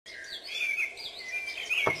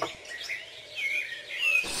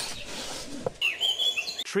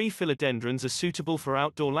Tree philodendrons are suitable for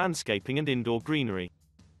outdoor landscaping and indoor greenery.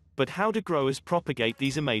 But how do growers propagate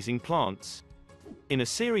these amazing plants? In a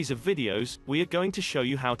series of videos, we are going to show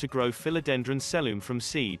you how to grow Philodendron selloum from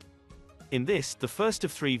seed. In this, the first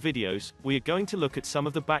of 3 videos, we are going to look at some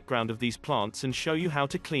of the background of these plants and show you how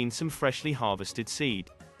to clean some freshly harvested seed.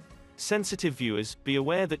 Sensitive viewers, be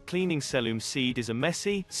aware that cleaning selloum seed is a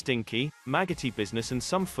messy, stinky, maggoty business and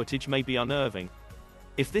some footage may be unnerving.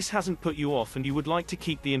 If this hasn't put you off and you would like to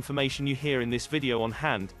keep the information you hear in this video on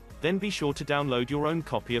hand, then be sure to download your own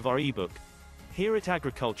copy of our ebook. Here at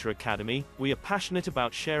Agriculture Academy, we are passionate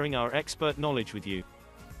about sharing our expert knowledge with you.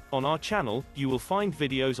 On our channel, you will find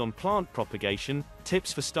videos on plant propagation,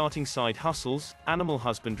 tips for starting side hustles, animal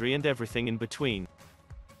husbandry and everything in between.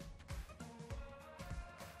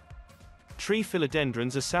 Tree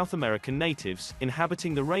philodendrons are South American natives,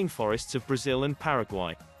 inhabiting the rainforests of Brazil and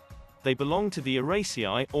Paraguay. They belong to the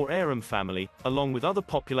Araceae, or arum family, along with other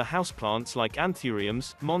popular houseplants like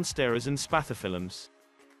anthuriums, monsteras and spathiphyllums.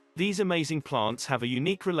 These amazing plants have a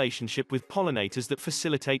unique relationship with pollinators that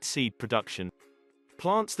facilitate seed production.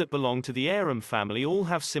 Plants that belong to the arum family all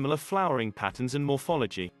have similar flowering patterns and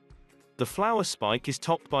morphology. The flower spike is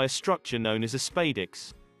topped by a structure known as a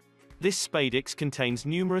spadix. This spadix contains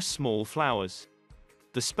numerous small flowers.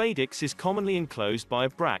 The spadix is commonly enclosed by a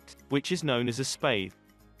bract, which is known as a spathe.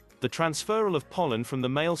 The transferal of pollen from the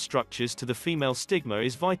male structures to the female stigma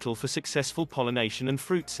is vital for successful pollination and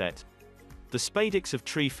fruit set. The spadix of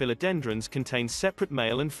tree philodendrons contains separate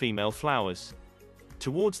male and female flowers.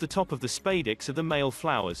 Towards the top of the spadix are the male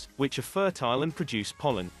flowers, which are fertile and produce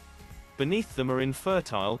pollen. Beneath them are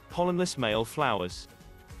infertile, pollenless male flowers.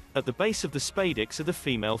 At the base of the spadix are the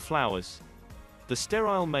female flowers. The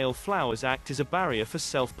sterile male flowers act as a barrier for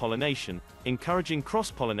self-pollination, encouraging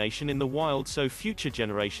cross-pollination in the wild so future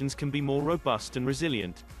generations can be more robust and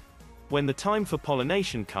resilient. When the time for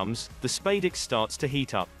pollination comes, the spadix starts to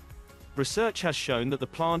heat up. Research has shown that the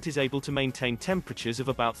plant is able to maintain temperatures of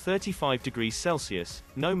about 35 degrees Celsius,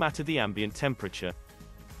 no matter the ambient temperature.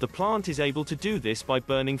 The plant is able to do this by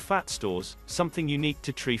burning fat stores, something unique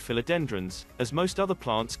to tree philodendrons, as most other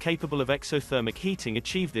plants capable of exothermic heating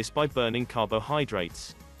achieve this by burning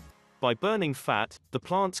carbohydrates. By burning fat, the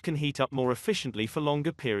plants can heat up more efficiently for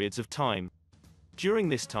longer periods of time. During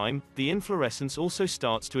this time, the inflorescence also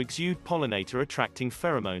starts to exude pollinator-attracting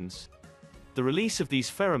pheromones. The release of these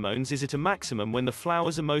pheromones is at a maximum when the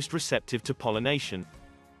flowers are most receptive to pollination.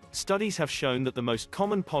 Studies have shown that the most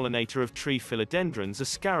common pollinator of tree philodendrons are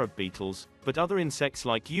scarab beetles, but other insects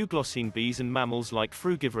like euglossine bees and mammals like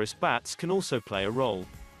frugivorous bats can also play a role.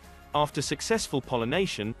 After successful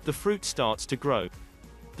pollination, the fruit starts to grow.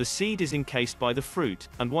 The seed is encased by the fruit,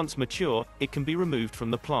 and once mature, it can be removed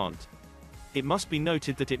from the plant. It must be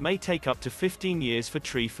noted that it may take up to 15 years for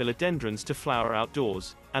tree philodendrons to flower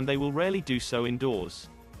outdoors, and they will rarely do so indoors.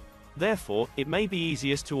 Therefore, it may be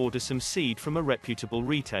easiest to order some seed from a reputable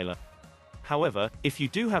retailer. However, if you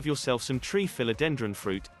do have yourself some tree philodendron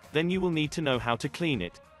fruit, then you will need to know how to clean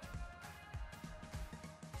it.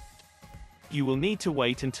 You will need to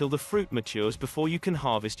wait until the fruit matures before you can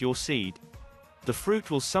harvest your seed. The fruit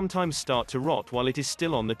will sometimes start to rot while it is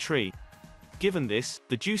still on the tree. Given this,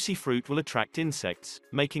 the juicy fruit will attract insects,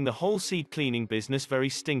 making the whole seed cleaning business very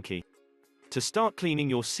stinky. To start cleaning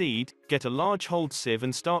your seed, get a large hold sieve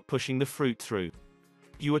and start pushing the fruit through.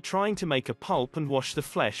 You are trying to make a pulp and wash the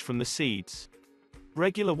flesh from the seeds.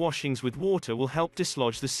 Regular washings with water will help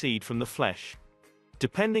dislodge the seed from the flesh.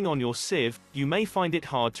 Depending on your sieve, you may find it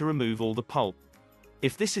hard to remove all the pulp.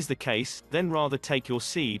 If this is the case, then rather take your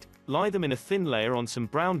seed, lie them in a thin layer on some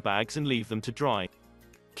brown bags and leave them to dry.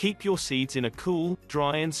 Keep your seeds in a cool,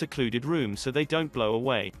 dry and secluded room so they don't blow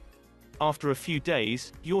away. After a few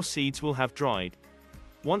days, your seeds will have dried.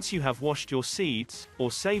 Once you have washed your seeds,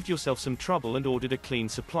 or saved yourself some trouble and ordered a clean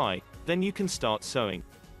supply, then you can start sowing.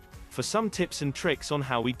 For some tips and tricks on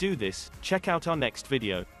how we do this, check out our next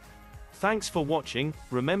video. Thanks for watching.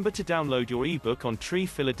 Remember to download your ebook on tree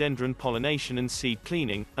philodendron pollination and seed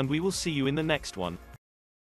cleaning, and we will see you in the next one.